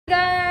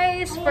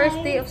guys! First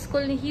day of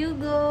school ni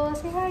Hugo.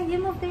 Say hi! Give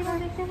mo play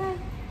natin. Say hi!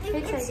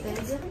 Excited?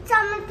 It's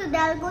summer today.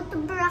 I'll go to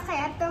Boracay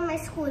after my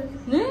school.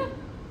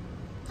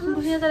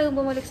 Gusto niya talaga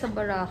bumalik sa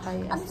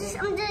Boracay. I'm just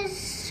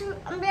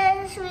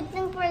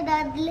waiting for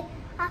Daddy.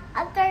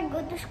 After I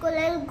go to school,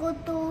 I'll go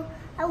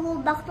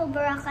back to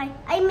Boracay.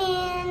 I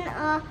mean,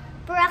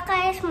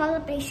 Boracay is small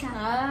place.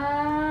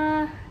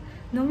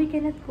 No, we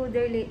cannot go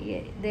there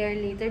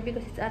later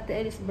because it's Ate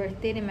Ellie's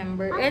birthday,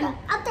 remember?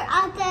 After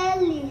Ate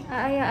Ellie.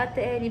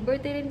 Ate Ellie.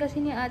 Birthday rin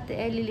kasi ni Ate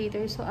Ellie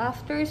later. So,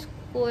 after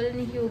school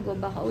ni Hugo,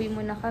 baka uwi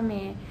muna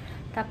kami.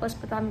 Tapos,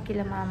 punta kami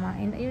kila Mama.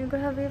 And ayun,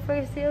 grabe,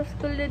 first day of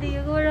school na ni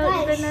Hugo.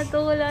 Ito na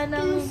to. Wala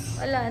nang.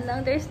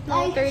 There's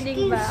no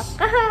turning back.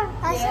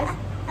 Yes.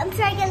 I'm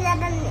sure I can get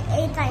that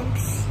 8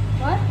 times.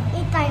 What?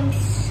 8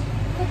 times.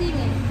 What do you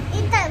mean?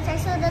 8 times. I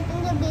saw that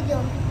in the video.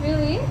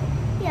 Really?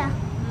 Yeah.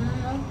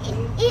 If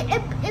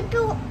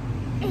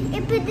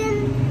you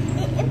didn't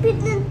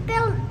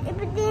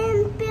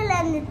feel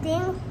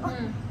anything,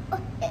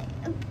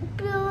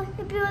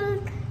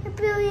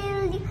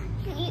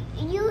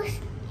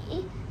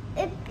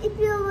 if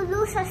you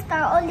lose a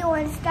star, only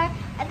 1 star,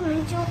 that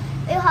means you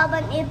have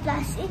an A+.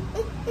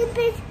 If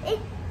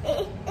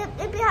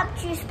you have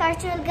 3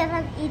 stars, you'll get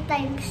an 8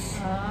 times.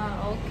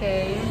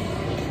 Okay.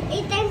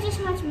 8 times is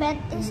much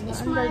better.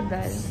 It's much.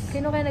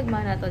 Sino kayo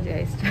nagmana to,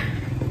 guys?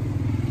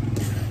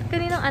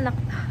 Kaninang anak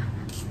to?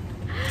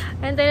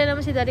 Antay na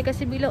naman si Daddy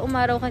kasi bila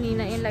umaraw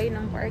kanina in line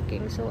ng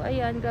parking. So,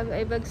 ayan, grabe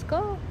eye bags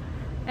ko.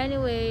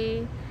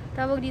 Anyway,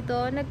 tawag dito,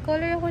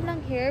 nag-color ako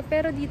ng hair,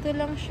 pero dito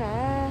lang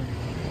siya.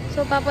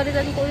 So,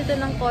 papalitan ko dito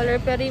ng color,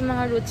 pero yung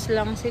mga roots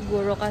lang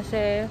siguro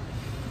kasi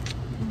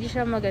hindi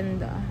siya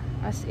maganda.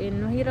 As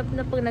in, mahirap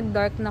na pag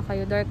nag-dark na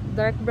kayo.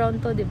 Dark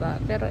brown to, diba?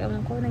 Pero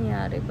ewan ko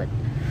nangyari. But,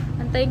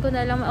 antayin ko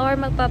na lang, or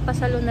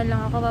magpapasalo na lang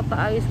ako,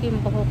 papaayos ko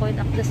yung buhok ko.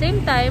 And at the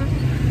same time,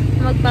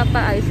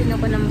 magpapaayusin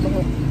ako ng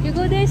buhok. You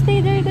go there, stay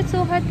there. It's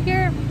so hot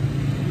here.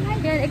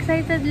 Yan,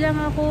 excited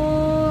lang ako.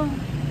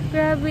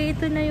 Grabe,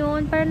 ito na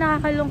yun. Parang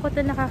nakakalungkot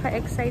na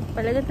nakaka-excite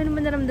pala. Ganito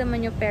naman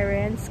naramdaman yung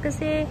parents.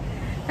 Kasi,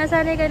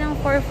 nasanay ka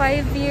ng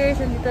 4-5 years.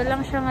 Nandito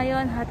lang siya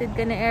ngayon. Hatid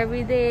ka na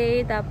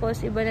everyday.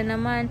 Tapos, iba na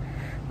naman.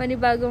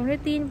 Panibagong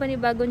routine,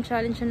 panibagong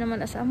challenge na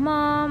naman as a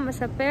mom,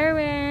 as a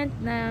parent,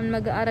 na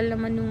mag-aaral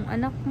naman yung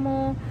anak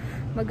mo.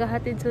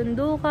 Maghahatid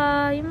sundo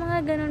ka, yung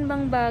mga ganun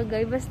bang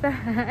bagay. Basta,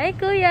 ay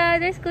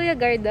kuya, there's Kuya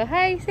Gardo.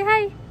 Hi, say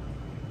hi.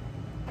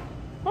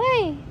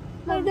 Hi,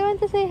 I don't want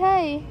to say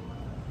hi.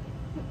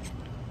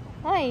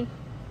 Hi.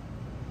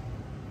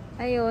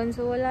 Ayun,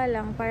 so wala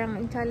lang, parang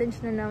challenge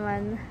na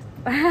naman.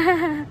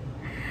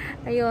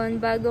 Ayun,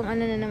 bagong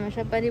ano na naman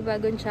siya,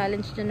 panibagong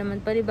challenge na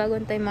naman,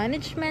 panibagong time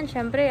management.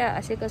 Syempre,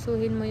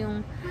 asikasuhin mo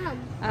yung,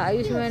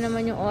 ayusin mo na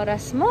naman yung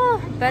oras mo.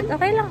 But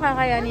okay lang,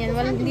 kakayanin yan.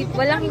 Walang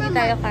hindi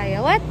tayo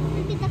kaya. What?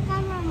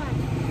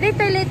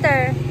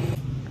 Later.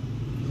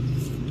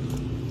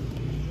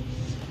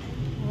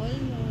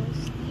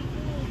 Almost.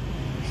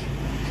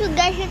 So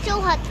guys, it's so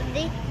hot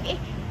today.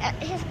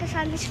 It's the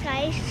sunny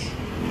skies.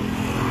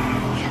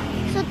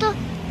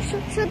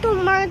 So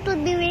tomorrow it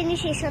will be rainy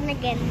season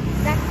again.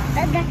 That's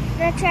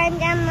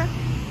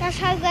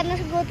how I'm gonna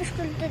go to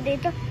school today.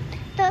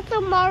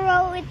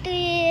 Tomorrow it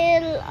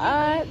will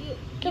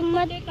Put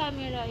the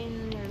camera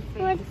in your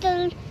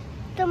face.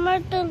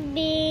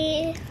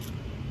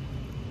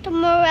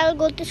 Tomorrow I'll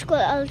go to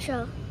school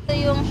also. Ito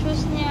yung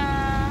shoes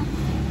niya.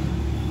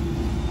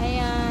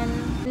 Ayan.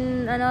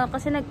 Ano,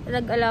 kasi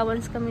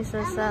nag-allowance kami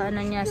sa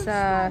ano niya,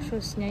 sa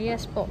shoes niya.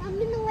 Yes po. I'm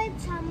in the wet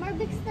summer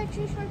because the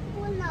shoes are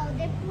full now.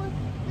 They're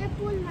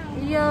full now.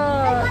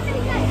 Yeah.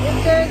 If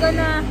they're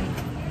gonna...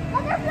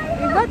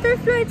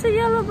 Butterfly! It's a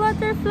yellow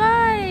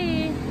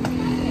butterfly!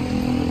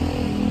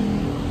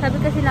 Sabi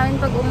kasi namin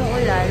pag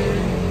umuulan,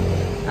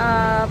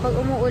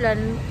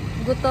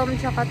 gutom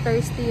tsaka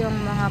thirsty yung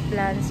mga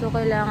plants. So,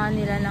 kailangan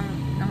nila ng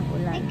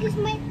ulan. Because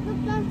my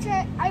plants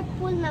are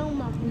full now,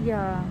 Mom.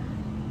 Yeah.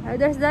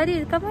 There's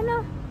Daddy. Come on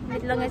na.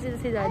 Wait lang kasi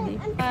si Daddy.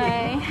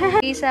 Hi.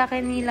 Sa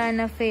akin ni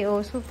Lana Faye.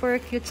 Oh, super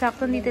cute.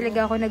 Sakto hindi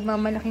talaga ako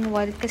nagmamalaking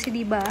wallet. Kasi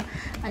diba,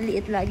 ang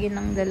liit lagi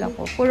ng dala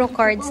ko. Puro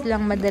cards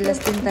lang madalas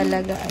din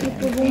talaga. Ayan.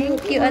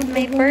 Thank you. At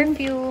may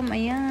perfume.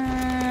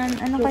 Ayan.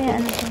 Ano kaya?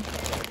 Ano to?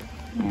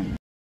 Ayan.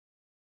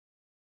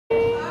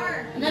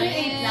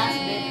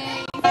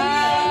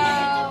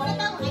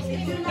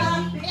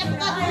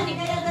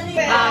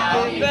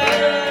 Happy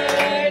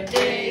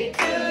birthday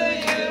to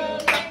you.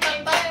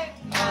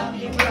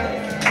 Happy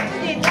birthday to you.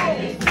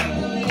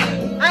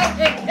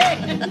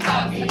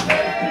 Happy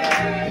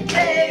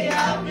birthday,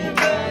 happy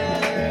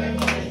birthday,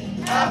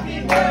 happy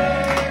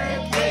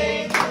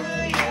birthday to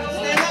you.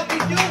 Say happy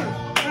June.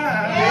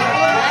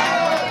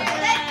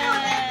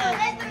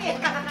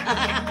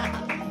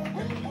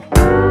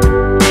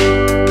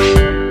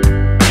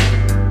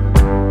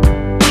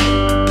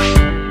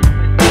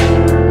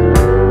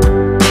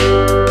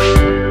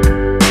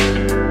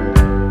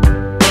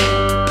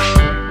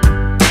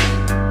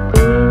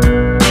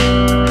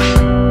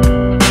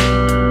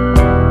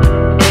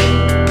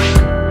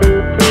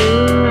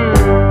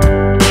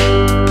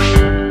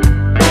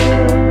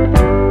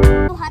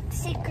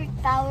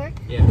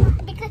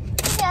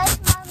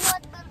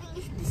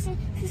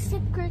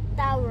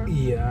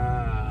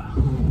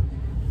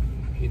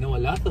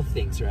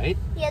 buildings, right?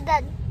 Yeah,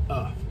 that.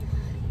 Oh.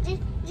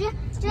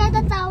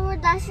 The tower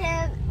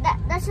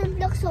doesn't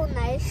look so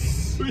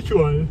nice. Which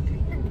one?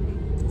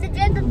 The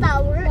Jeddah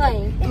Tower.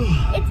 Why?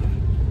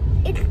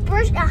 It's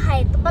first a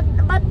height, but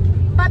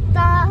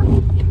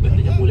Ganda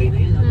niya kulay na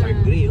yun, dark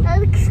gray, oh.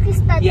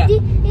 yeah.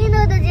 You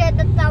know the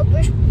Jeddah Tower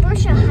is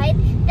first a height,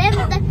 then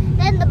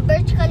the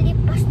Burj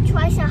Khalifa is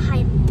twice a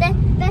height, then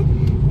the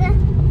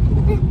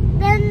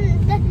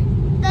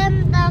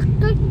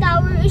Turk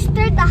Tower is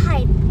third a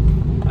height.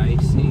 I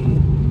see.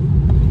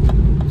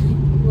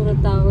 Puro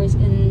towers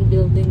and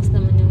buildings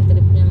naman yung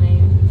trip niya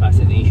ngayon.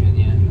 Fascination,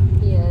 yeah.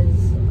 Yes.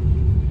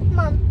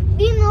 Mom,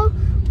 do you know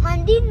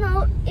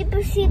if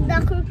you see the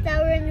Turk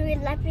Tower in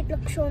real life, it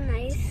looks so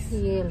nice.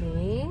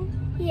 Really?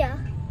 Yeah.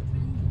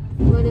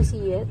 You wanna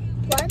see it?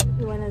 What?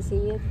 You wanna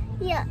see it?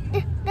 Yeah.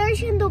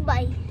 There's in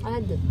Dubai.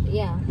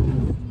 Yeah.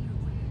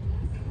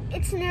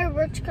 It's near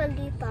Burj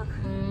Khalifa.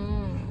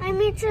 Mm. I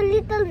mean, it's a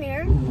little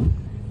near,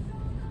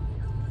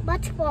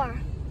 but far.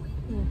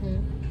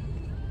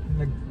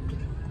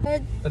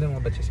 But Ano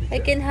mga batches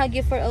I can hug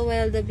you for a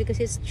while though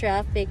because it's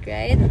traffic,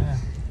 right? Yeah.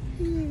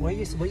 Why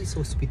you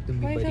so sweet to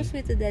me, Why are you buddy? so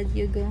sweet to Daddy,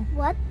 Hugo?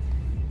 What?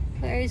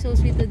 Why are you so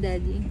sweet to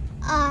Daddy?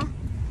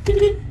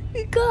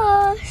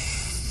 Because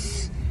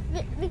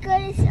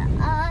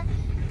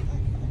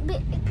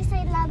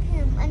I love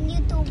him, and you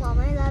too, Mom.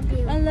 I love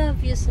you. I love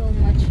you so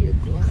much,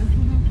 Hugo.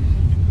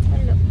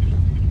 I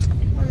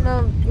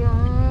love you.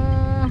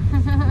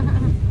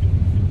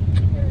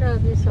 I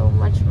love you so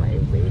much, my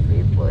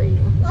baby boy.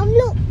 Mom,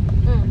 look,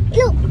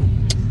 look,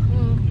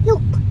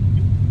 look.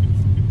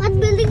 What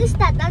building is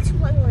that? That's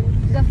one.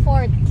 The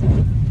fort.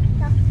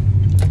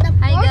 The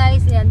Hi fourth?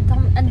 guys, yan.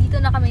 Andito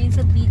na kami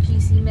sa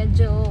BGC.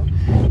 Medyo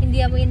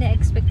hindi ako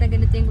ina-expect na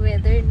ganito yung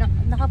weather.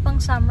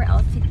 Nakapang summer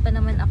outfit pa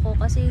naman ako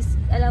kasi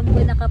alam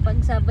ko na kapag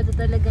Sabado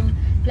talagang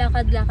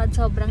lakad-lakad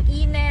sobrang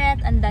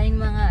init. Ang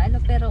daming mga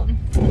pero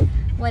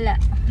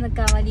wala.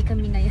 Nagkamali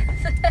kami ngayon.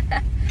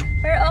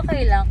 Pero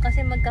okay lang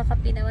kasi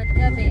magkakapi naman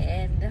kami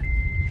and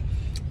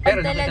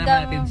Pero nakita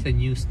natin sa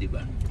news, di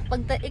ba?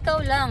 pag ikaw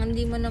lang,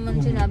 hindi mo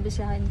naman sinabi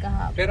sa akin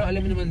kahapon. Pero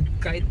alam mo naman,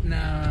 kahit na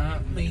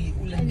may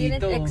ulan I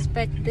didn't dito.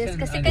 expect this.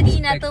 minsan Kasi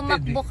kanina unexpected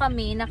tumakbo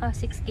kami, naka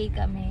 6K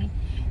kami.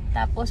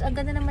 Tapos, ang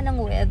ganda naman ng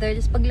weather.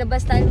 Tapos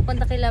paglabas tayo,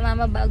 pupunta kila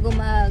mama bago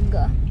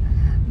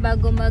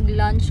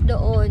mag-lunch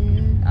doon.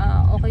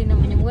 Okay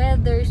naman yung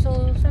weather.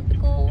 So, sabi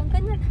ko, ang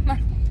ganda naman.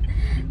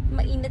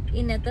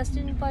 Mainit-init. Tapos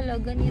yun pala,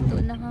 ganito,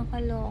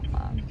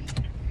 nakakaloka.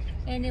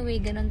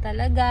 Anyway, ganun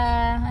talaga.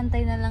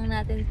 Antay na lang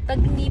natin. Pag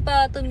hindi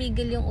pa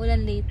tumigil yung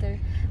ulan later,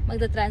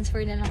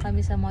 magta-transfer na lang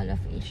kami sa Mall of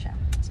Asia.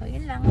 So,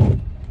 yun lang.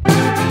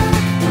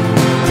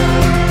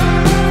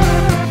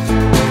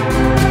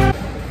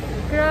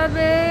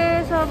 Grabe,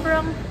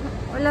 sobrang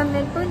ulan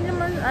din. Kung hindi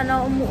naman,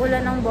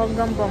 umuulan ng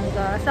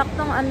bonggang-bongga.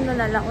 Saktong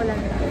na lang, ulan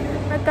na.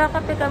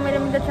 Nagkakape kami,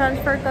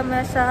 magta-transfer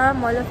kami sa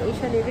Mall of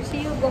Asia later.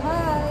 See you, go,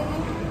 hi!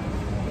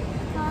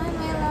 Hi,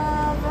 my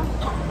love!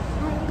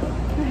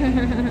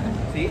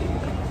 See?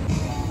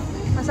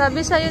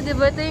 Masabi sa'yo, di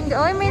ba ito yung...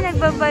 Oh, may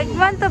nagbabike. You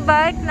want to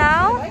bike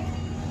now?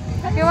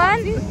 You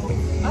want?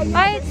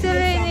 Ay, it's still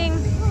raining.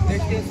 There's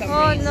still some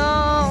Oh, rain.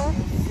 no.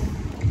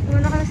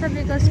 Muna ka na sa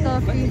Because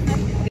Coffee.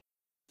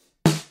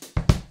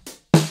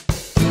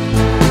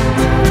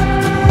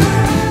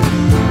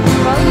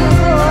 Wow, you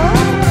go.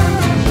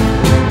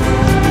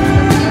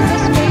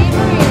 That's Yugo's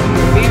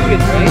favorite.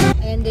 Favorite, right?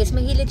 Ayan guys,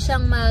 mahilig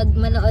siyang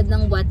manood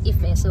ng What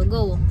If eh. So,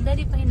 go.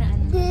 Daddy pa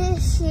hinaan.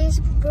 This is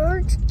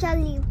Burj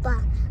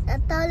Khalifa, the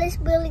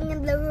tallest building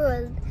in the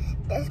world.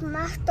 This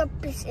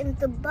masterpiece in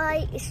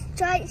Dubai is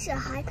twice the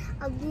height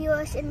of the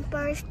US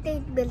Empire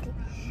State Building,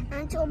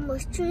 and it's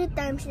almost 3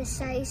 times the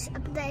size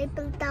of the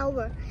Eiffel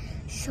Tower.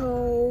 So,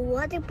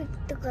 what if it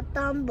took a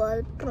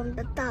tumble from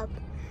the top?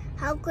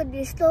 How could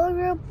the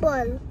story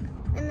fall?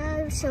 And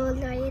also,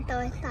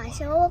 narito ang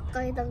tayo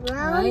kay the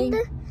ground.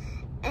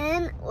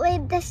 And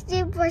wait, the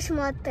steep was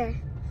motor.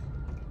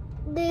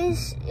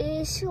 This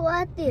is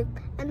what if,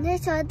 and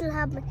this what will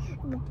happen.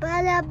 If you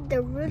fell up the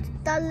world's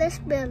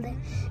tallest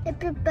building. If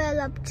you fell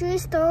up 3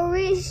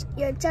 stories,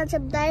 your chance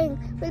of dying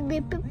will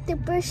be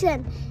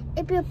 50%.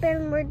 If you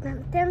fell more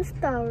than 10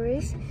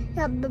 stories,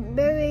 you have a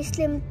very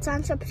slim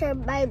chance of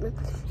surviving.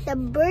 The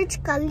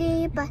Burj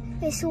Khalifa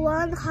is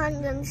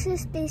 160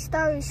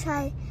 stories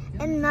high,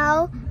 and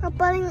now we're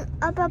falling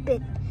up a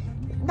bit.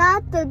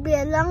 That will be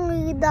a long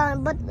way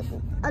down, but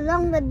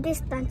along the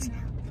distance,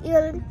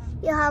 you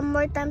have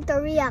more time to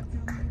react.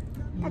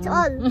 That's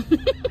all.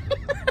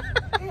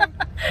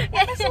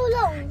 That's so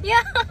long.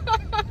 Yeah.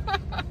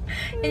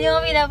 Hindi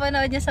ko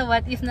pinapanood niya sa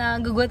What If na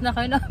gugot na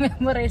kayo na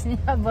memorize niya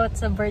about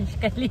sa Burj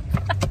Khalifa.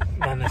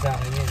 Nana sa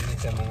akin yun,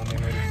 sa mga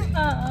memories niya.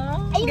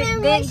 Oo. I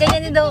memorize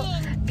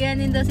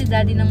Ganyan din daw si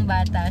daddy ng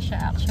bata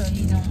siya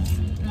actually nung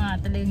mga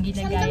talagang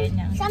ginagaya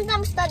niya.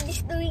 Sometimes Daddy's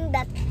doing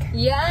that.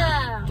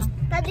 Yeah.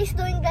 Daddy's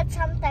doing that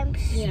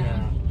sometimes.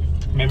 Yeah.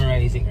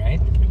 Memorizing,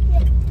 right?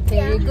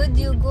 Very good,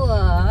 Hugo.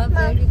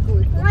 Very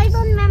good. I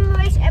don't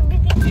memorize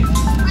everything.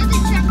 Why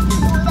did you have to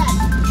do that?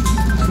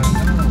 I don't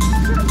know.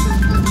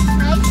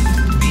 Right?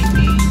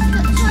 Maybe.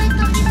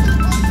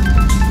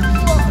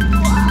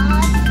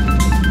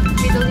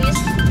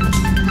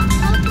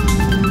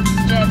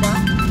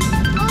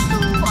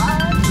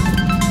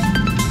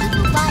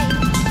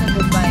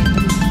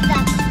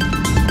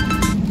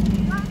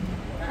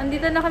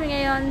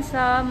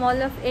 sa Mall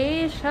of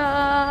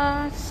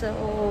Asia. So,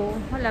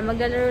 wala,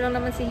 maglalaro lang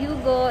naman si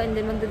Hugo and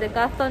then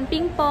magdadecathlon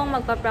ping-pong.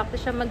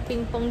 Magpa-practice siya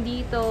mag-ping-pong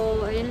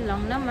dito. Ayun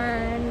lang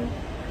naman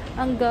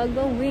ang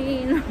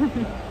gagawin.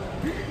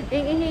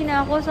 Ihi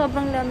na ako,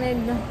 sobrang lamig.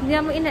 Hindi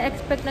mo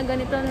ina-expect na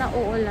ganito na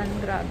uulan.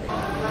 Grabe.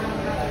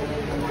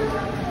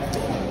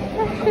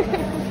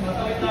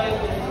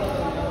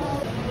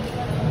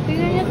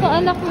 Tingnan niyo to,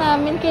 anak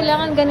namin.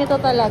 Kailangan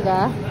ganito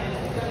talaga.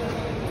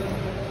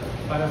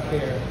 Para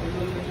fair.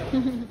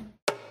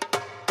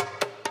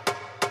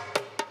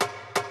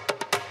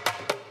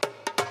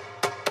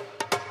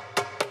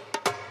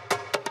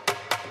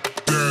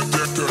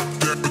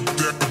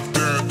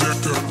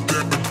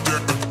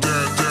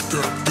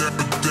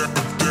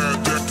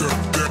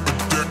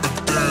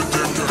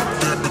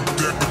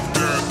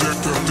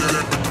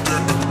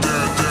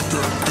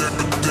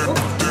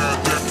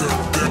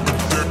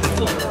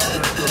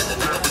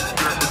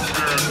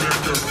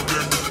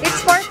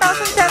 It's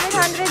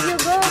 4,700,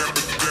 Hugo.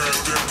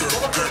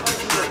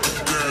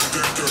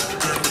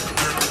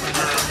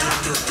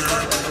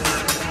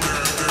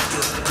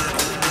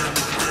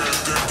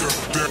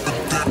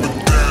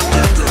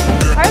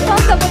 Our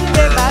phone's up in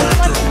their bag. You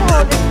want me to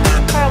hold it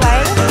for a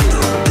while?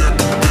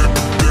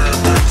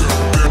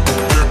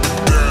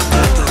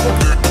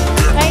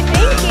 Right,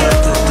 thank you.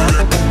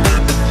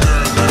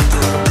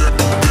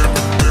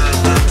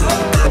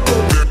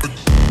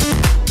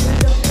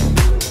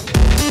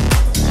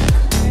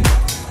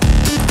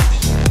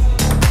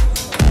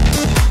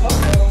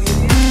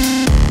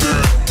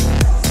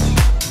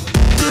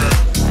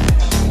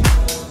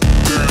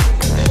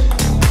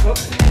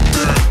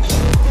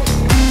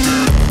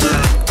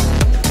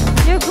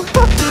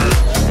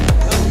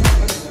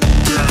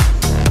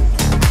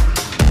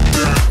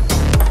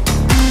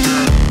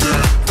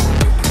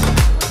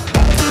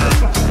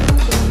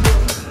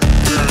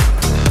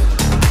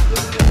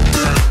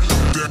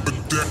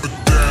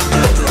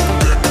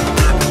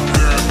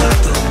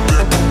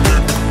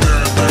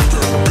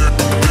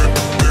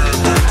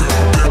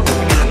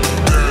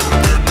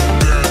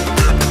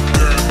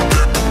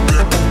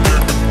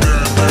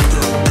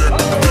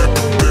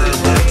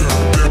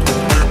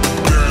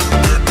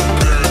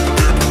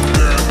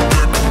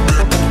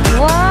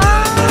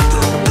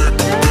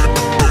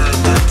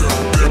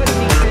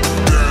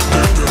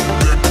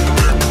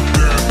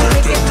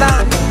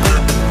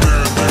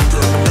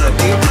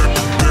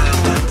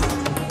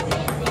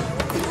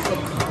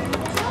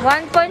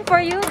 One point for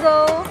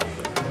Hugo.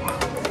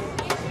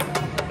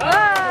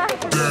 Ah!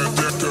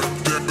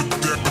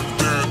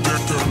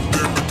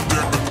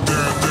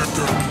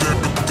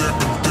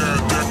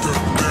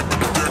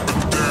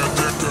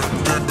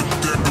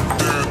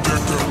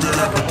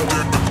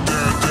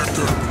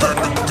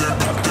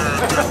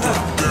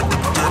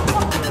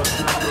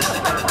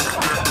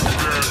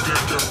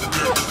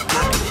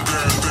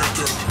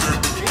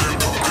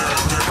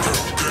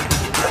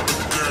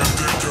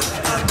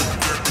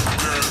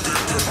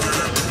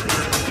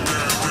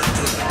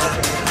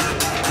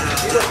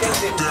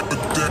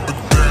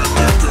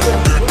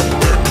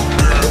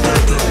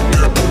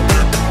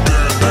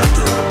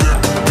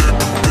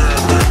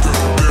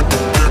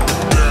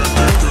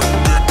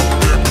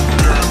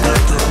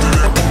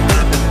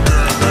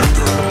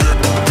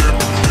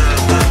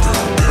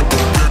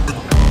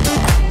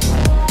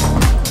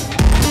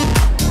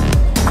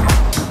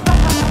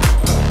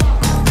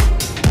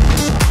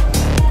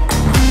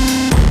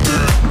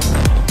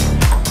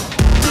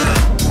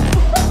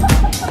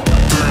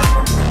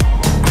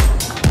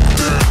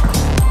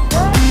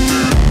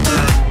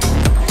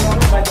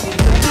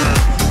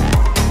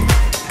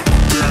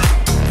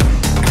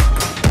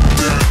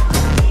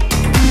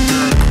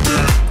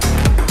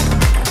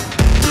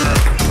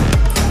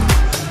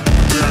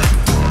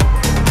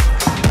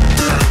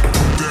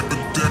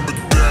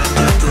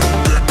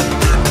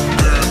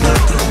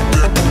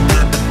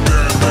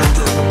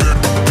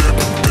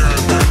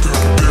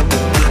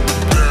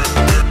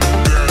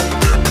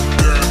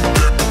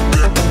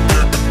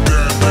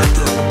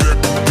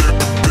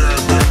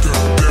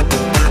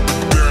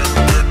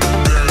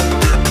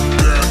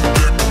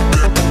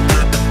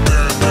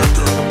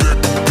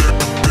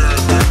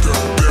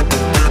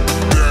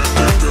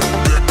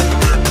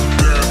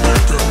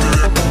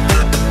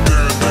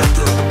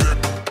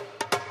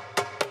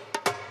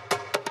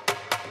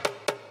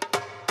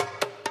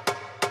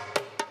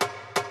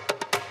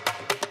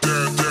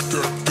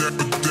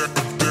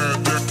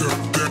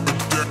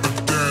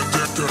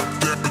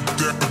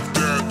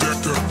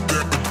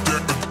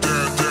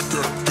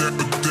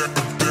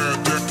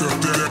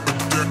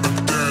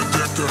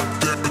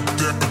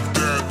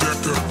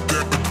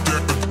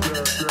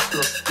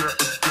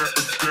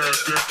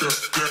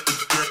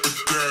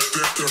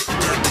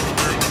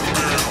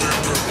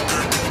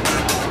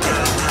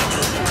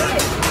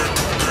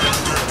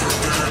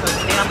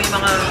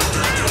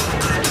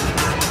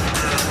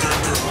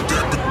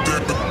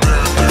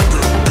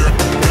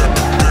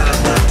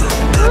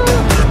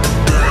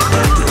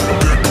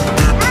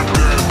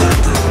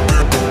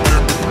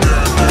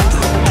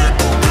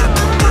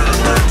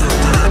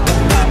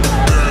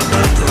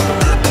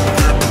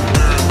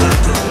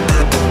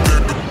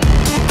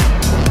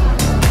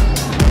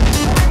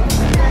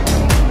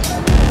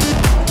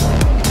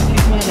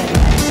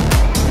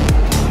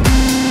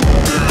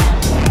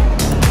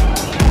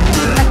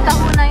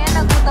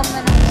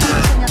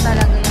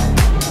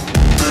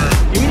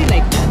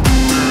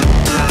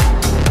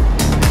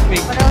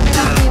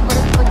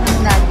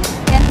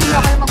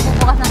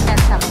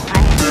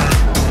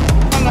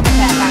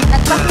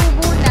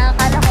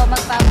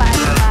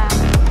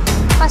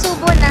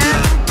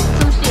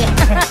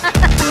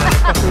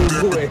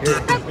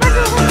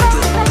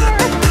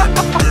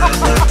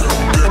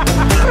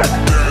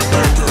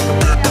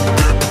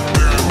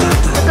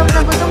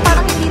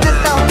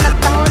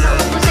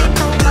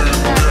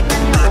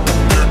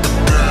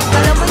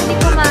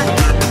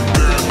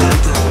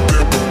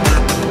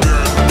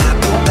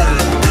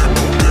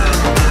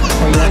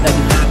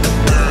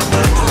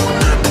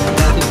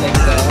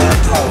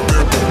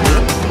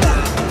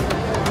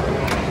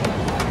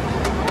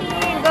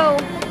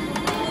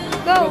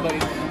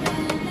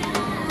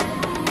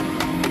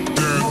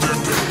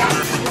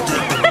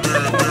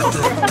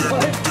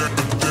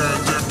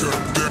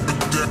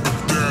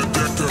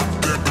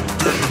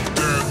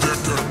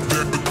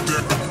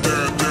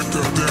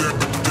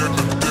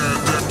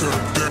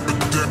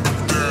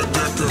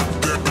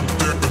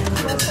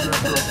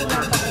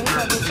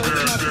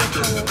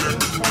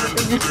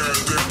 So, ayan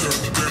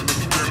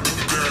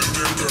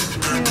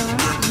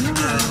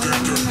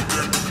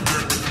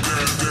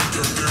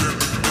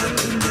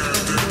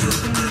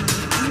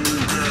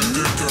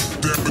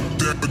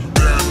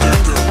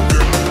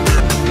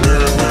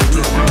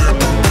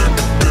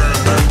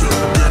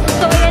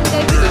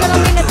guys, ito na lang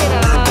may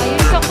natira.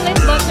 Yung chocolate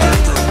butter.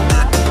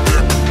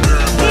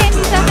 Hindi,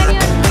 hindi sa akin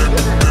yun.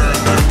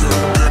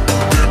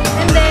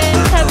 And then,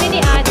 sabi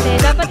ni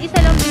ate, dapat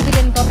isa lang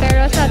bibilin ko.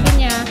 Pero sabi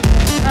niya,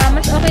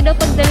 mas okay daw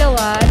pag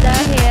dalawa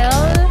dahil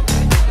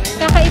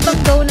kakaibang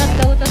donut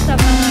daw to sa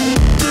mga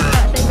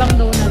sa ibang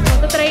donut.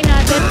 So, try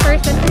natin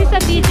first. Kasi sa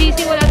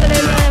BGC, wala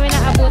talaga namin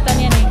naabutan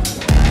yan eh.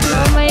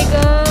 Oh my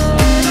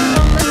god!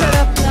 Ang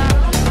masarap na.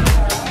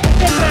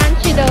 Kasi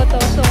crunchy daw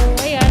to. So,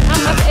 ayan.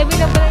 Ang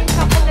available yung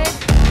chocolate.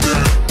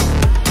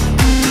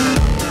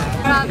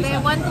 Grabe,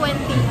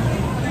 120.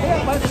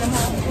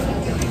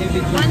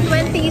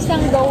 120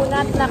 isang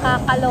donut,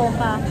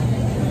 nakakaloka.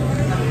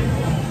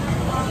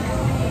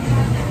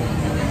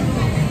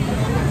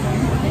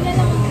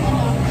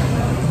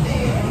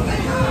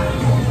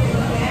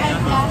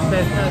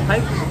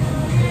 Hype?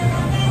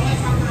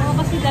 Oo,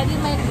 kasi daddy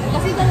may...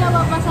 Kasi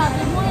dalawa pa sabi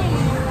mo eh.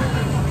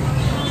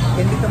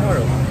 Can be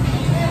tomorrow.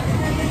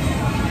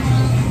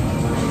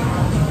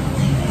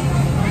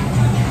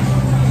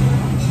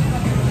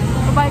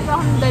 Kabayad pa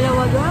akong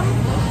dalawa doon.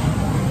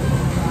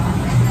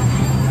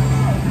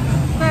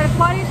 Pero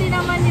quality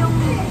naman yung...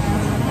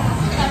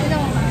 Ano,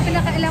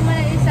 pinakailan mo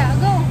na isa.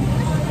 Go!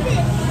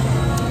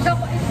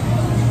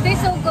 It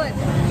tastes so good.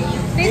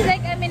 Tastes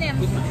like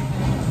M&M's.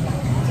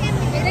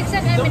 It tastes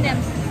like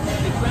M&M's.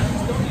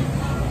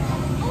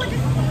 Oh,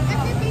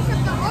 that's the taste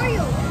of the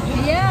Oreo.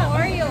 Yeah,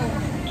 Oreo.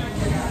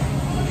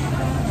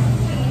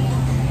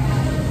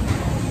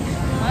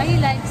 Oh, he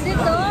likes it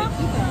though.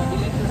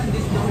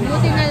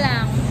 Buti na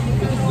lang.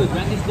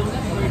 Randy's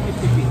donut or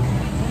 50 feet?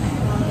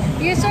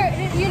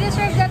 You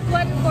reserve that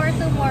one for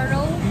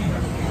tomorrow?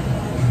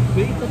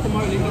 Wait till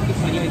tomorrow, let me get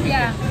my idea.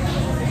 Yeah.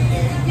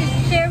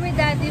 Share with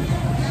daddy.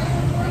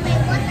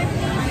 Water,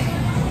 please.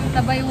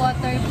 Tabay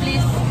water,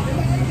 please.